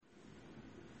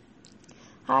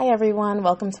Hi everyone,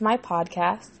 welcome to my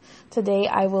podcast. Today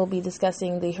I will be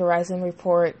discussing the Horizon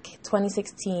Report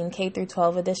 2016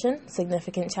 K-12 edition,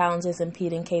 Significant Challenges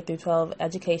Impeding K-12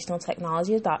 Educational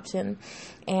Technology Adoption,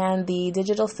 and the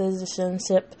Digital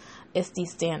Citizenship ISTE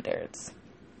Standards.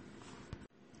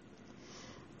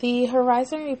 The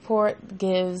Horizon Report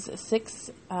gives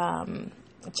six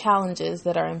challenges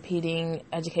that are impeding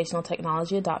educational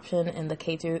technology adoption in the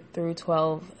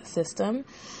K-12 system.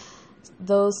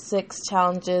 Those six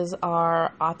challenges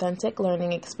are authentic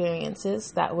learning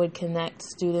experiences that would connect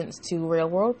students to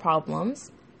real-world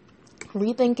problems,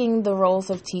 rethinking the roles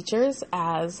of teachers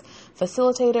as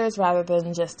facilitators rather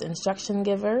than just instruction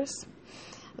givers.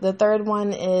 The third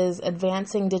one is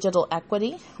advancing digital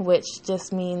equity, which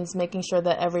just means making sure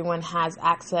that everyone has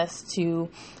access to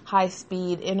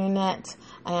high-speed internet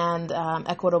and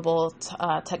equitable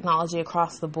technology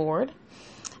across the board.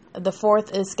 The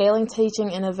fourth is scaling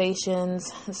teaching innovations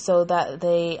so that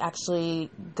they actually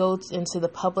go into the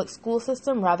public school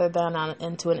system rather than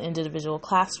into an individual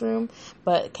classroom,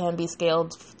 but can be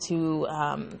scaled to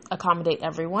accommodate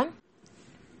everyone.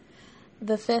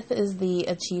 The fifth is the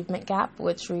achievement gap,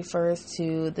 which refers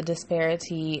to the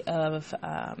disparity of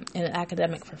in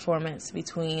academic performance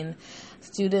between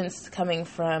students coming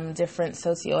from different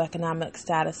socioeconomic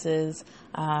statuses,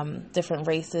 different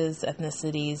races,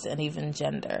 ethnicities, and even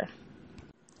gender.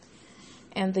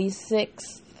 And the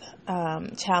sixth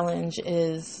challenge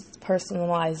is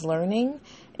personalized learning,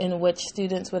 in which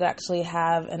students would actually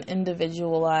have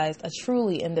a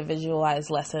truly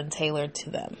individualized lesson tailored to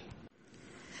them.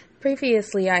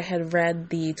 Previously, I had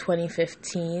read the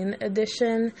 2015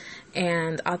 edition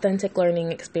and Authentic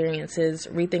Learning Experiences,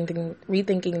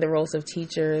 Rethinking the Roles of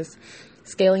Teachers,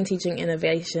 Scaling Teaching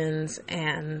Innovations,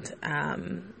 and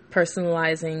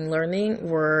Personalizing Learning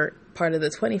were part of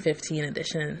the 2015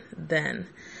 edition then.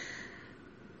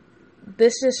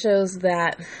 This just shows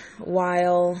that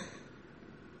while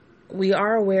we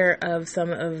are aware of some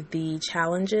of the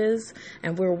challenges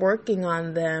and we're working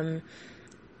on them,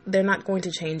 they're not going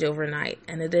to change overnight,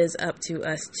 and it is up to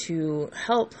us to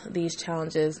help these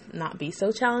challenges not be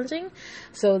so challenging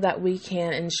so that we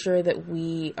can ensure that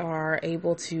we are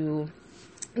able to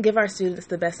give our students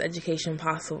the best education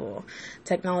possible.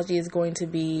 Technology is going to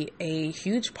be a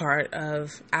huge part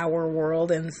of our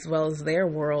world as well as their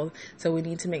world, so we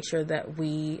need to make sure that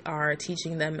we are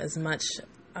teaching them as much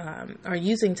are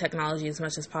using technology as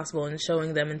much as possible and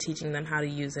showing them and teaching them how to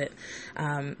use it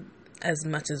as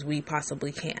much as we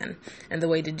possibly can. And the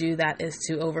way to do that is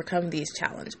to overcome these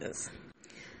challenges.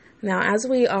 Now, as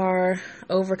we are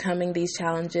overcoming these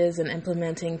challenges and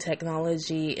implementing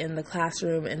technology in the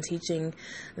classroom and teaching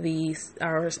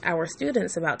our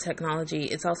students about technology,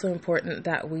 it's also important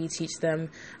that we teach them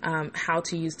how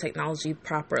to use technology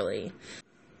properly.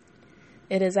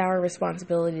 It is our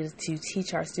responsibility to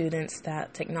teach our students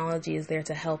that technology is there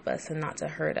to help us and not to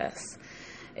hurt us.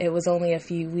 It was only a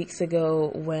few weeks ago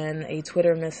when a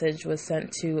Twitter message was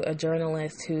sent to a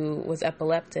journalist who was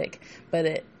epileptic, but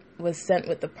it was sent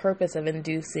with the purpose of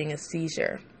inducing a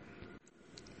seizure.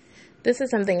 This is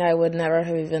something I would never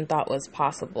have even thought was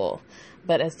possible,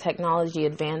 but as technology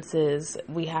advances,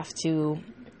 we have to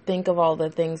think of all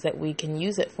the things that we can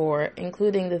use it for,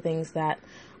 including the things that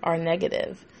are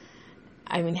negative.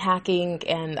 I mean, hacking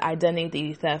and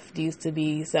identity theft used to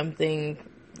be something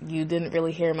you didn't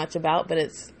really hear much about, but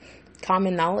it's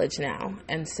common knowledge now.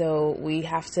 And so we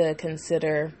have to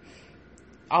consider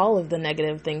all of the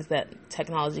negative things that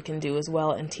technology can do as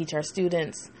well and teach our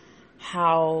students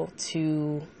how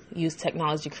to use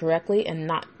technology correctly and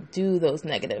not do those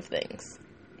negative things.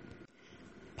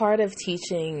 Part of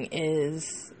teaching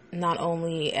is not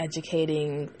only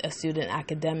educating a student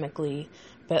academically,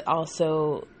 but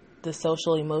also the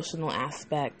social emotional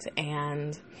aspect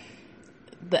and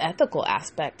the ethical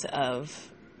aspect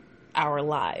of our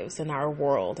lives and our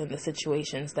world and the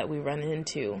situations that we run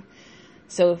into.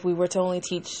 So if we were to only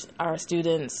teach our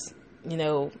students,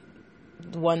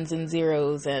 ones and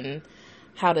zeros and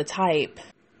how to type,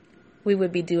 we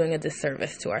would be doing a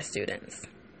disservice to our students.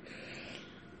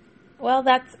 Well,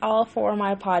 that's all for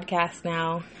my podcast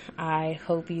now. I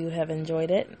hope you have enjoyed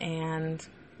it, and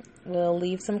we'll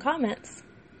leave some comments.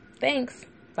 Thanks.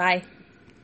 Bye.